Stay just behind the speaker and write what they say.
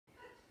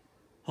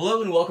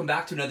Hello and welcome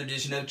back to another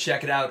edition of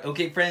Check It Out.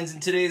 Okay friends,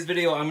 in today's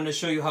video I'm going to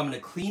show you how I'm going to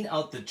clean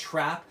out the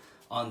trap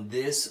on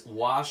this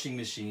washing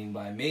machine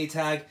by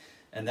Maytag,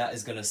 and that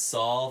is going to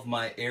solve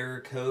my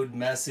error code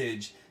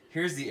message.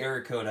 Here's the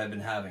error code I've been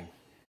having.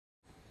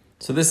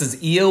 So this is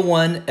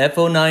E01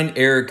 F09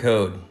 error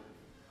code.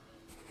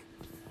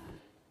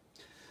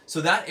 So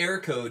that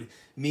error code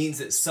means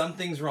that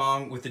something's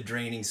wrong with the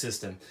draining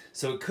system.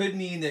 So it could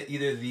mean that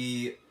either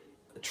the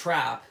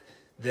trap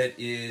that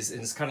is,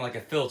 and it's kind of like a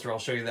filter, I'll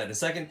show you that in a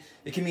second.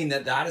 It can mean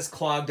that that is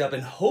clogged up,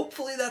 and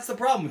hopefully that's the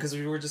problem, because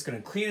we're just going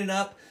to clean it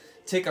up,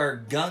 take our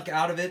gunk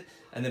out of it,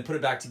 and then put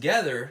it back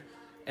together,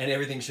 and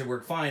everything should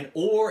work fine.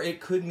 Or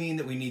it could mean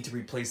that we need to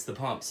replace the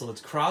pump. So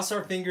let's cross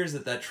our fingers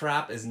that that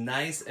trap is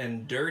nice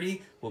and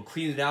dirty. We'll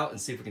clean it out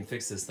and see if we can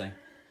fix this thing.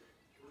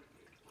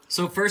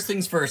 So first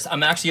things first,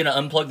 I'm actually going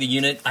to unplug the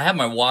unit. I have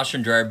my washer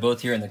and dryer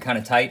both here and they're kind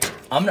of tight.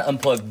 I'm going to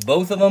unplug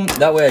both of them.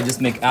 That way I just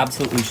make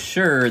absolutely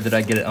sure that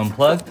I get it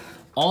unplugged.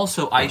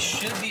 Also, I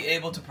should be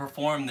able to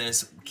perform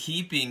this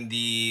keeping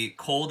the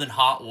cold and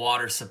hot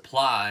water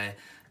supply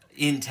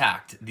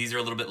intact. These are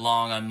a little bit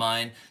long on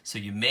mine, so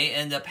you may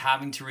end up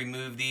having to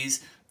remove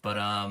these, but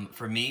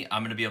for me,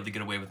 I'm gonna be able to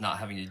get away with not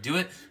having to do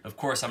it. Of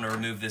course, I'm gonna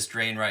remove this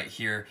drain right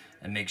here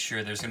and make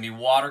sure there's gonna be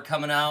water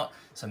coming out.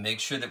 So make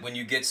sure that when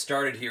you get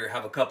started here,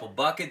 have a couple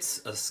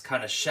buckets, a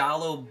kind of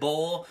shallow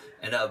bowl,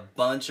 and a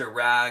bunch of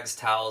rags,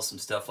 towels, some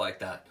stuff like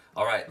that.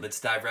 All right, let's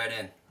dive right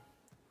in.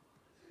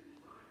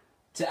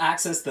 To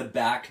access the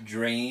back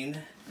drain,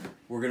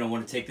 we're going to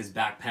want to take this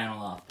back panel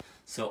off.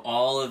 So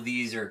all of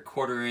these are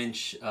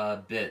 1/4-inch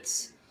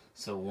bits.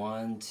 So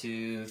 1,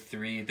 2,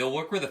 3. They'll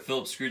work with a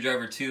Phillips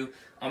screwdriver too.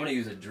 I'm going to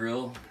use a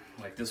drill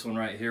like this one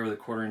right here with a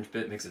 1/4-inch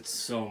bit. Makes it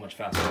so much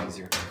faster and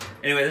easier.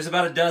 Anyway, there's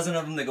about a dozen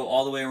of them that go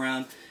all the way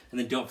around. And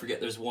then don't forget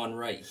there's one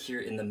right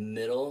here in the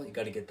middle. You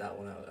got to get that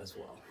one out as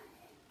well.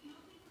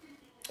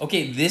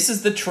 Okay, this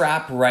is the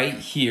trap right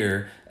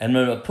here, and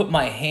I'm going to put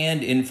my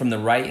hand in from the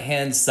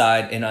right-hand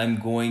side, and I'm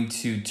going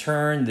to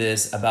turn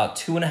this about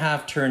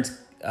 2.5 turns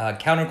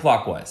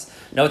counterclockwise.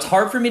 Now, it's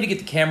hard for me to get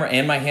the camera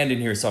and my hand in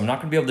here, so I'm not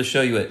going to be able to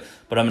show you it,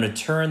 but I'm going to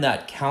turn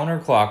that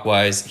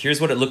counterclockwise. Here's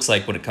what it looks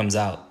like when it comes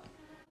out.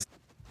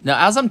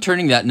 Now, as I'm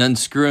turning that and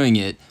unscrewing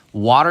it,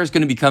 water is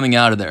going to be coming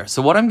out of there.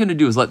 So what I'm going to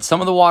do is let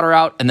some of the water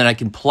out, and then I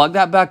can plug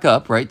that back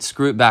up, right?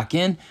 Screw it back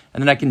in,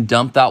 and then I can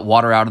dump that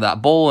water out of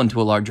that bowl into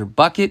a larger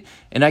bucket,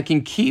 and I can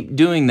keep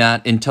doing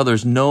that until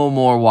there's no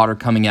more water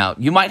coming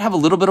out. You might have a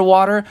little bit of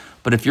water,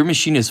 but if your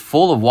machine is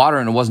full of water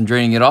and it wasn't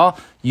draining at all,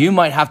 you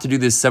might have to do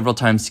this several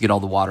times to get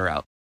all the water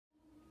out.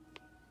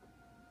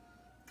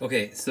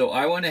 Okay, so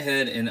I went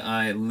ahead and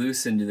I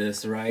loosened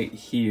this right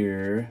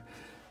here,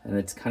 and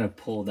it's kind of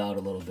pulled out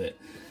a little bit.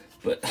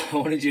 But I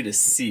wanted you to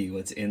see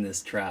what's in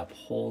this trap.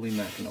 Holy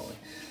macanoly.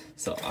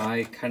 So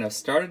I kind of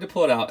started to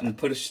pull it out and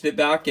pushed it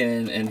back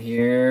in, and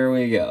here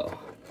we go.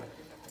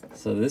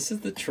 So this is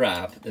the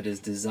trap that is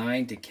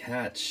designed to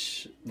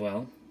catch,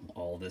 well,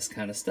 all this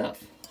kind of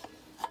stuff.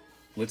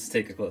 Let's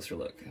take a closer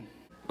look.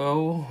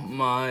 Oh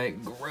my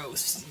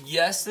gross.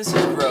 Yes, this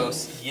is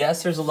gross.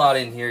 Yes, there's a lot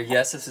in here.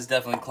 Yes, this is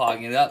definitely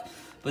clogging it up.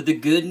 But the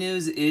good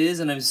news is,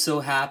 and I'm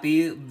so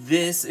happy,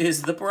 this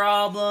is the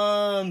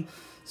problem.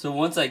 So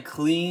once I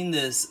clean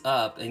this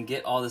up and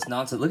get all this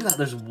nonsense, look at that,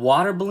 there's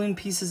water balloon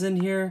pieces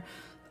in here.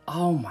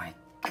 Oh my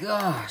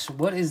gosh,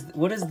 what is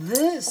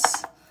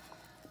this?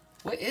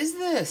 What is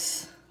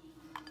this?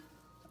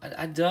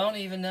 I don't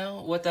even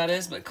know what that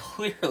is, but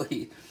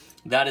clearly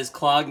that is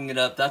clogging it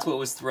up. That's what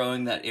was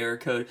throwing that error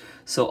code.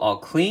 So I'll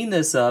clean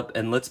this up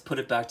and let's put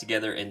it back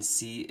together and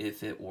see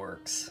if it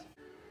works.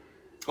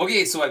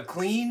 Okay, so I've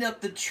cleaned up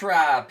the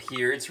trap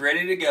here. It's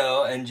ready to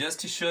go. And just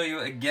to show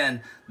you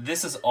again,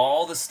 this is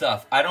all the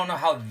stuff. I don't know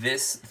how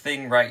this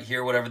thing right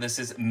here, whatever this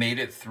is, made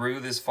it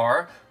through this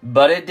far,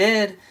 but it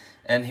did.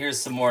 And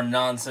here's some more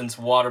nonsense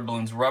water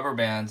balloons, rubber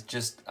bands.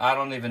 Just, I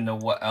don't even know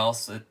what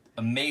else. It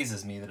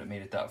amazes me that it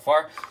made it that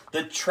far.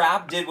 The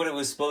trap did what it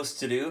was supposed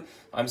to do.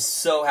 I'm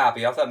so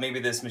happy. I thought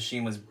maybe this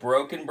machine was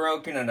broken,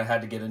 and I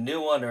had to get a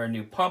new one or a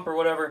new pump or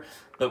whatever.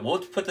 But we'll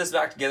put this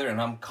back together, and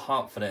I'm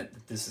confident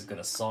that this is going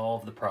to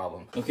solve the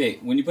problem. Okay,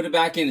 when you put it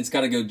back in, it's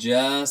got to go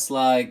just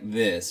like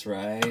this,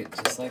 right?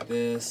 Just like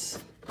this.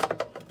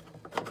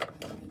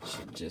 It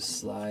should just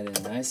slide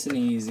in nice and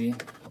easy.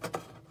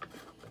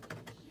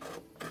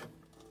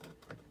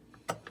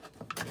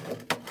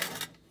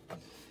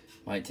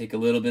 Might take a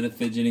little bit of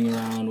fidgeting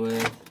around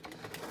with,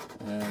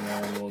 and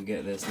then we'll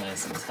get this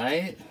nice and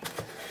tight.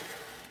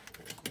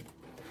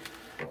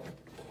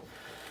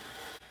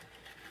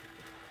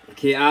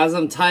 Okay, as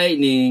I'm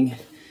tightening,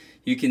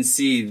 you can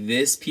see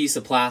this piece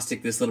of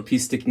plastic, this little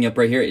piece sticking up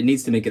right here. It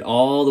needs to make it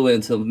all the way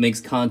until it makes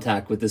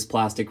contact with this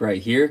plastic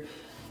right here.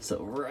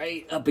 So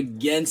right up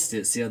against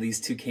it, see how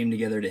these two came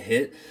together to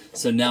hit?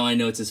 So now I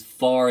know it's as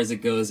far as it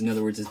goes. In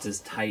other words, it's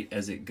as tight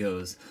as it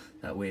goes.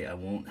 That way I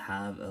won't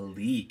have a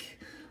leak.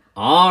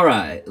 All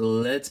right,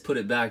 let's put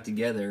it back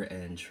together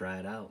and try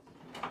it out.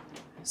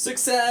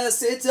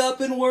 Success, it's up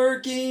and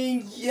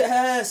working,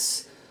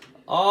 yes.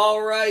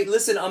 All right,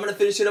 listen, I'm gonna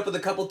finish it up with a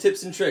couple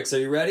tips and tricks. Are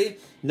you ready?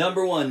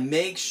 Number one,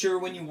 make sure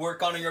when you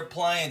work on your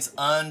appliance,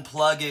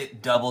 unplug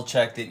it, double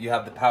check that you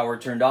have the power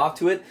turned off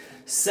to it.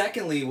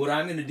 Secondly, what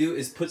I'm gonna do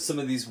is put some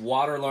of these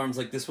water alarms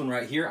like this one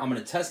right here. I'm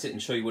gonna test it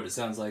and show you what it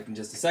sounds like in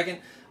just a second.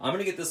 I'm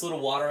gonna get this little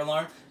water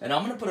alarm and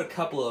I'm gonna put a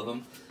couple of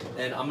them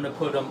and I'm gonna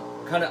put them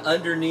kind of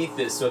underneath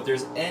this. So if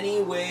there's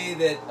any way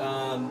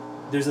that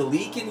there's a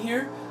leak in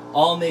here,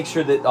 I'll make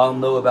sure that I'll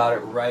know about it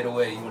right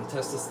away. You wanna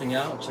test this thing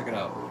out? Check it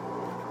out.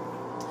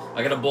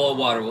 I got a bowl of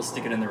water, we'll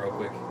stick it in there real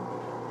quick.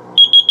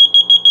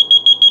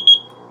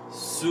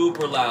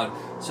 Super loud.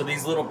 So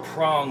these little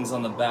prongs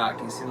on the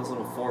back, you see those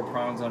little 4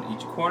 prongs on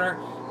each corner?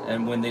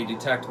 And when they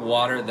detect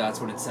water,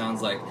 that's what it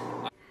sounds like.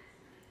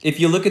 If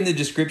you look in the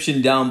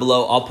description down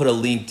below, I'll put a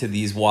link to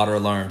these water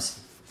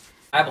alarms.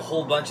 I have a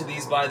whole bunch of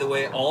these, by the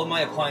way. All of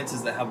my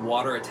appliances that have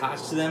water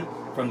attached to them,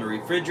 from the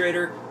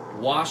refrigerator,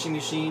 washing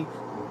machine,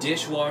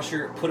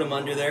 dishwasher, put them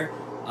under there.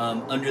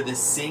 Under the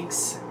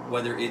sinks,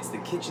 whether it's the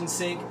kitchen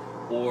sink,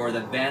 or the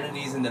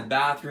vanities in the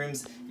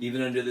bathrooms,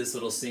 even under this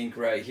little sink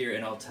right here.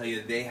 And I'll tell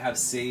you, they have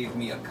saved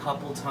me a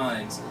couple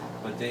times,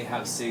 but they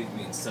have saved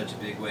me in such a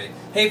big way.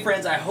 Hey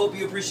friends, I hope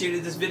you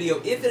appreciated this video.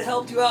 If it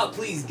helped you out,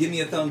 please give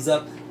me a thumbs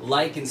up,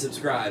 like, and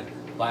subscribe.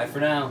 Bye for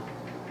now.